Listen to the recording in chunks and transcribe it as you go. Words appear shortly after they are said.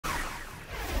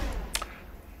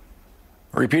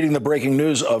Repeating the breaking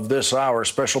news of this hour,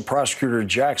 Special Prosecutor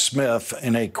Jack Smith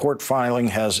in a court filing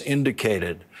has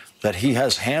indicated that he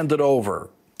has handed over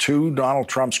to Donald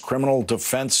Trump's criminal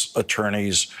defense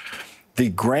attorneys the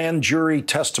grand jury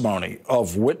testimony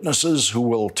of witnesses who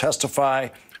will testify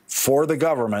for the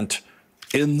government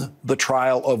in the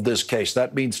trial of this case.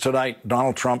 That means tonight,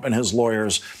 Donald Trump and his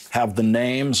lawyers have the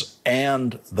names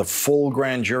and the full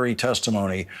grand jury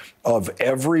testimony of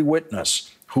every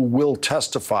witness who will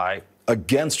testify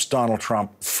against Donald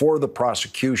Trump for the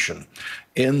prosecution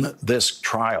in this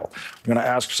trial. I'm going to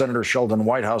ask Senator Sheldon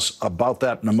Whitehouse about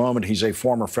that in a moment. He's a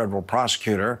former federal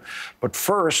prosecutor. But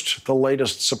first, the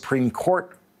latest Supreme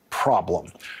Court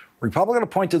problem.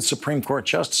 Republican-appointed Supreme Court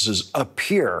justices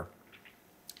appear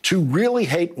to really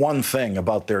hate one thing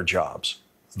about their jobs: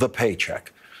 the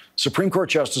paycheck. Supreme Court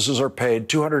justices are paid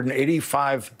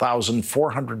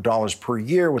 $285,400 per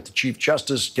year, with the Chief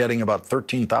Justice getting about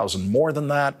 $13,000 more than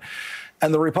that.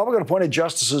 And the Republican-appointed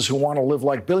justices who want to live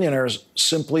like billionaires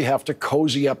simply have to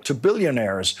cozy up to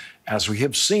billionaires, as we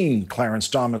have seen Clarence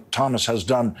Thomas has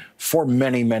done for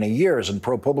many, many years. And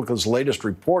ProPublica's latest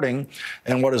reporting,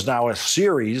 and what is now a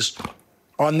series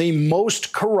on the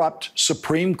most corrupt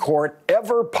Supreme Court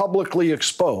ever publicly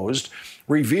exposed,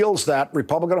 reveals that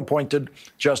Republican-appointed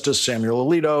Justice Samuel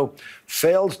Alito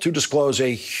failed to disclose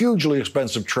a hugely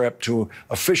expensive trip to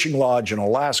a fishing lodge in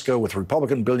Alaska with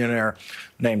Republican billionaire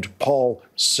named Paul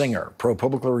Singer.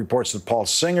 ProPublica reports that Paul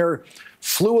Singer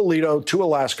flew Alito to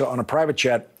Alaska on a private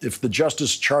jet. If the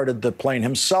justice chartered the plane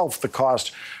himself, the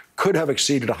cost could have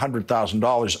exceeded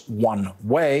 $100,000 one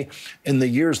way. In the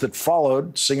years that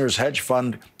followed, Singer's hedge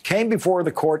fund came before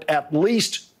the court at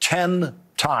least 10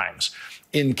 times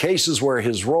in cases where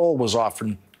his role was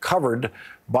often covered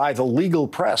by the legal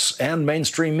press and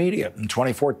mainstream media. In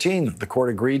 2014, the court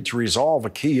agreed to resolve a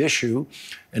key issue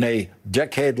in a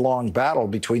decade-long battle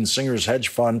between Singer's hedge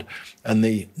fund and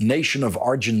the nation of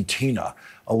Argentina.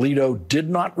 Alito did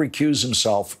not recuse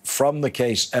himself from the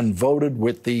case and voted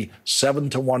with the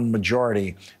 7-1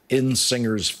 majority in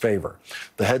Singer's favor.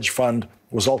 The hedge fund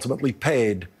was ultimately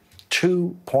paid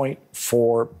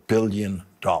 $2.4 billion.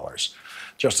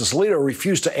 Justice Alito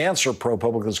refused to answer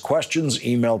ProPublica's questions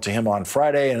emailed to him on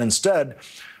Friday, and instead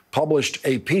published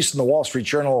a piece in the Wall Street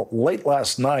Journal late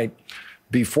last night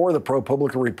before the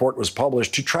ProPublica report was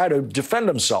published to try to defend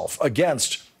himself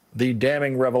against the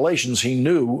damning revelations he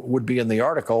knew would be in the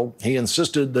article. He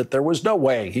insisted that there was no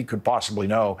way he could possibly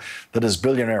know that his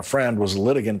billionaire friend was a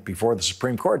litigant before the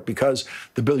Supreme Court, because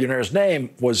the billionaire's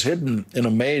name was hidden in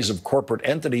a maze of corporate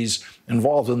entities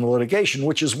involved in the litigation,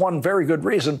 which is one very good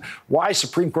reason why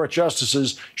Supreme Court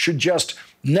justices should just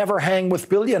never hang with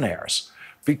billionaires,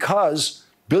 because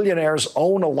billionaires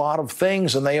own a lot of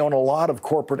things and they own a lot of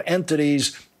corporate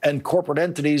entities, and corporate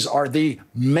entities are the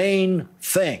main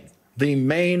thing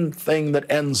that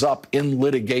ends up in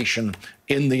litigation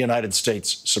in the United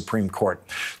States Supreme Court.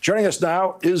 Joining us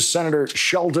now is Senator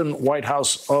Sheldon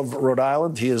Whitehouse of Rhode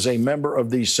Island. He is a member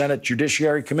of the Senate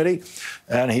Judiciary Committee,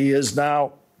 and he is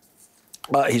now,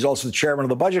 he's also the chairman of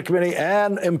the Budget Committee,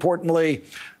 and importantly,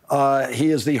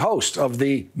 he is the host of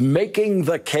the Making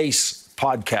the Case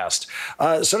podcast.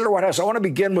 Senator Whitehouse, I want to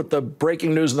begin with the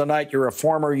breaking news of the night. You're a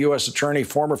former U.S. attorney,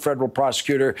 former federal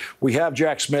prosecutor. We have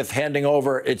Jack Smith handing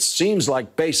over, it seems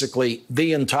like, basically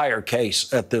the entire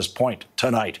case at this point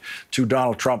tonight to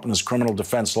Donald Trump and his criminal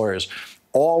defense lawyers.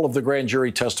 All of the grand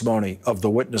jury testimony of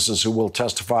the witnesses who will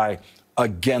testify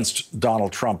against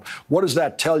Donald Trump. What does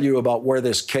that tell you about where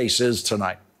this case is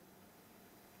tonight?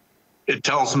 It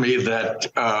tells me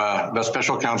that the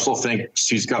special counsel thinks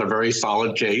he's got a very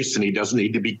solid case and he doesn't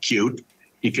need to be cute.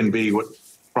 He can be what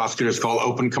prosecutors call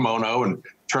open kimono and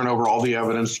turn over all the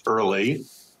evidence early.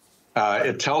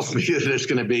 It tells me that it's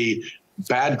going to be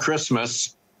bad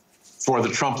Christmas for the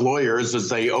Trump lawyers as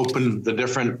they open the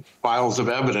different files of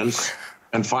evidence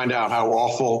and find out how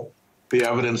awful the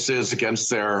evidence is against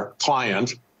their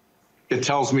client. It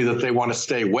tells me that they want to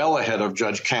stay well ahead of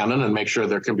Judge Cannon and make sure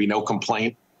there can be no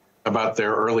complaint about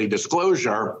their early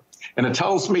disclosure. And it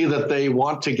tells me that they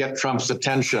want to get Trump's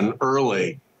attention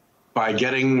early by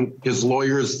getting his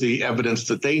lawyers the evidence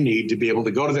that they need to be able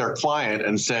to go to their client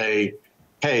and say,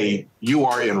 hey, you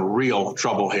are in real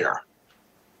trouble here.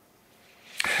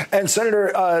 And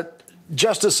Senator,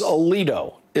 Justice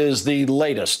Alito is the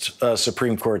latest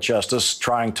Supreme Court justice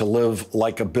trying to live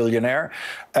like a billionaire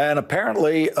and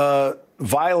apparently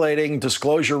violating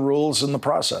disclosure rules in the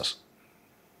process.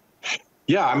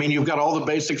 Yeah, I mean, you've got all the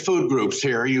basic food groups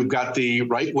here. You've got the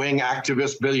right-wing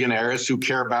activist billionaires who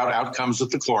care about outcomes at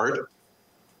the court.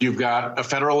 You've got a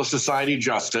Federalist Society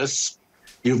justice.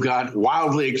 You've got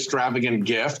wildly extravagant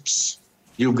gifts.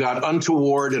 You've got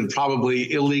untoward and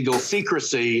probably illegal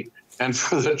secrecy. And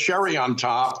for the cherry on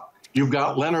top, you've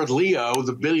got Leonard Leo,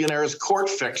 the billionaire's court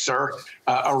fixer,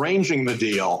 arranging the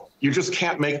deal. You just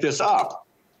can't make this up.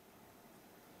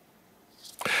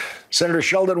 Senator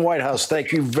Sheldon Whitehouse,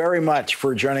 thank you very much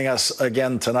for joining us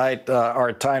again tonight.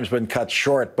 Our time's been cut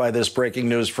short by this breaking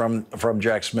news from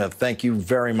Jack Smith. Thank you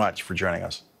very much for joining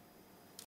us.